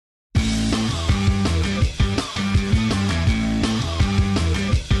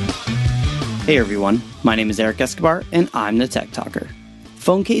Hey everyone, my name is Eric Escobar and I'm the Tech Talker.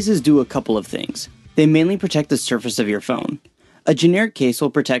 Phone cases do a couple of things. They mainly protect the surface of your phone. A generic case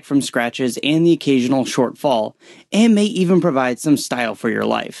will protect from scratches and the occasional short fall, and may even provide some style for your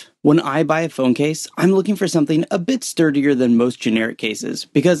life. When I buy a phone case, I'm looking for something a bit sturdier than most generic cases,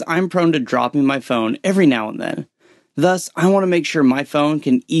 because I'm prone to dropping my phone every now and then. Thus, I want to make sure my phone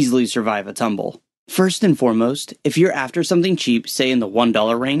can easily survive a tumble. First and foremost, if you're after something cheap, say in the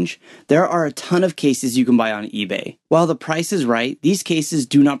 $1 range, there are a ton of cases you can buy on eBay. While the price is right, these cases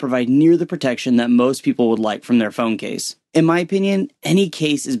do not provide near the protection that most people would like from their phone case. In my opinion, any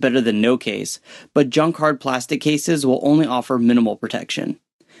case is better than no case, but junk hard plastic cases will only offer minimal protection.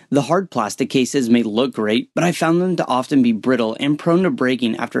 The hard plastic cases may look great, but I found them to often be brittle and prone to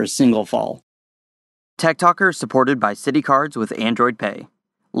breaking after a single fall. Tech Talker is supported by Citi Cards with Android Pay.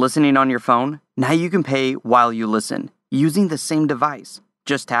 Listening on your phone? Now you can pay while you listen, using the same device.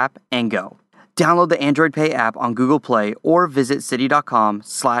 Just tap and go. Download the Android Pay app on Google Play or visit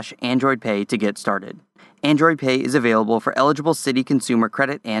citi.com/AndroidPay to get started. Android Pay is available for eligible Citi consumer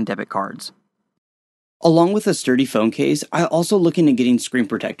credit and debit cards. Along with a sturdy phone case, I also look into getting screen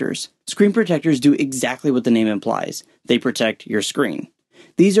protectors. Screen protectors do exactly what the name implies. They protect your screen.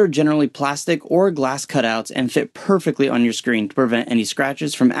 These are generally plastic or glass cutouts and fit perfectly on your screen to prevent any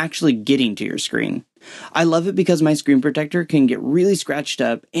scratches from actually getting to your screen. I love it because my screen protector can get really scratched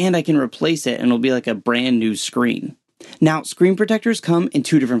up and I can replace it and it'll be like a brand new screen. Now, screen protectors come in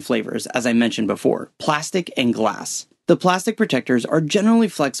two different flavors, as I mentioned before, plastic and glass. The plastic protectors are generally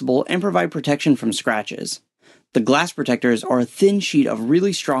flexible and provide protection from scratches. The glass protectors are a thin sheet of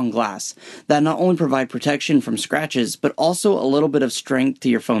really strong glass that not only provide protection from scratches, but also a little bit of strength to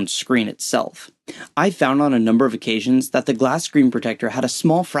your phone's screen itself. I found on a number of occasions that the glass screen protector had a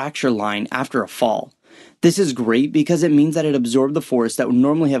small fracture line after a fall. This is great because it means that it absorbed the force that would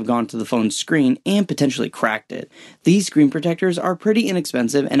normally have gone to the phone's screen and potentially cracked it. These screen protectors are pretty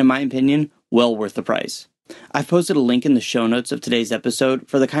inexpensive and, in my opinion, well worth the price. I've posted a link in the show notes of today's episode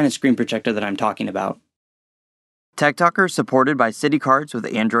for the kind of screen protector that I'm talking about. Tech Talker is supported by Citi Cards with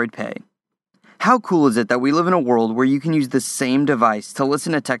Android Pay. How cool is it that we live in a world where you can use the same device to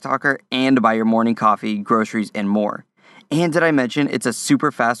listen to Tech Talker and buy your morning coffee, groceries, and more? And did I mention it's a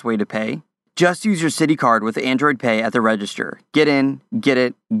super fast way to pay? Just use your Citi Card with Android Pay at the register. Get in, get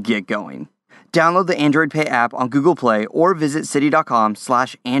it, get going. Download the Android Pay app on Google Play or visit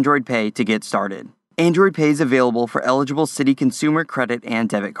citi.com/AndroidPay to get started. Android Pay is available for eligible Citi consumer credit and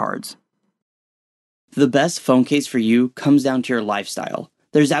debit cards. The best phone case for you comes down to your lifestyle.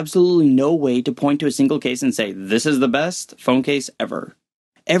 There's absolutely no way to point to a single case and say, this is the best phone case ever.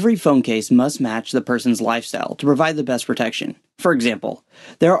 Every phone case must match the person's lifestyle to provide the best protection. For example,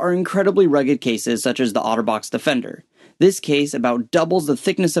 there are incredibly rugged cases such as the OtterBox Defender. This case about doubles the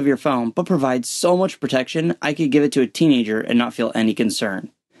thickness of your phone but provides so much protection I could give it to a teenager and not feel any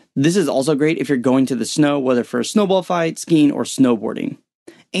concern. This is also great if you're going to the snow, whether for a snowball fight, skiing, or snowboarding.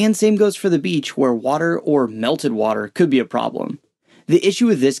 And same goes for the beach, where water or melted water could be a problem. The issue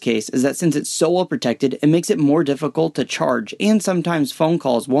with this case is that since it's so well protected, it makes it more difficult to charge, and sometimes phone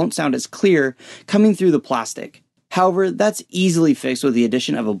calls won't sound as clear coming through the plastic. However, that's easily fixed with the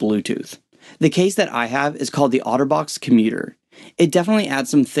addition of a Bluetooth. The case that I have is called the OtterBox Commuter. It definitely adds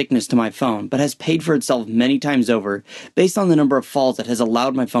some thickness to my phone, but has paid for itself many times over based on the number of falls it has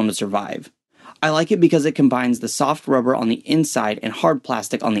allowed my phone to survive. I like it because it combines the soft rubber on the inside and hard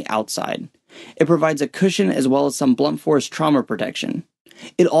plastic on the outside. It provides a cushion as well as some blunt force trauma protection.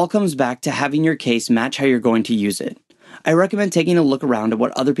 It all comes back to having your case match how you're going to use it. I recommend taking a look around at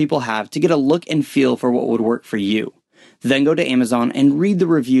what other people have to get a look and feel for what would work for you. Then go to Amazon and read the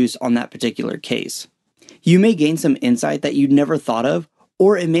reviews on that particular case. You may gain some insight that you'd never thought of,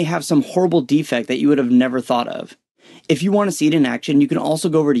 or it may have some horrible defect that you would have never thought of. If you want to see it in action, you can also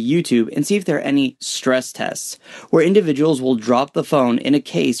go over to YouTube and see if there are any stress tests, where individuals will drop the phone in a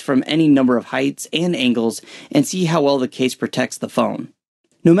case from any number of heights and angles and see how well the case protects the phone.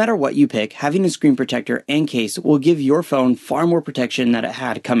 No matter what you pick, having a screen protector and case will give your phone far more protection than it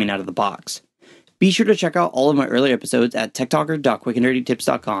had coming out of the box. Be sure to check out all of my earlier episodes at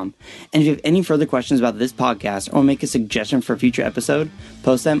techtalker.quickanddirtytips.com, and if you have any further questions about this podcast or make a suggestion for a future episode,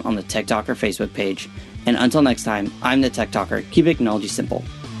 post them on the Tech Talker Facebook page. And until next time, I'm the Tech Talker. Keep technology simple.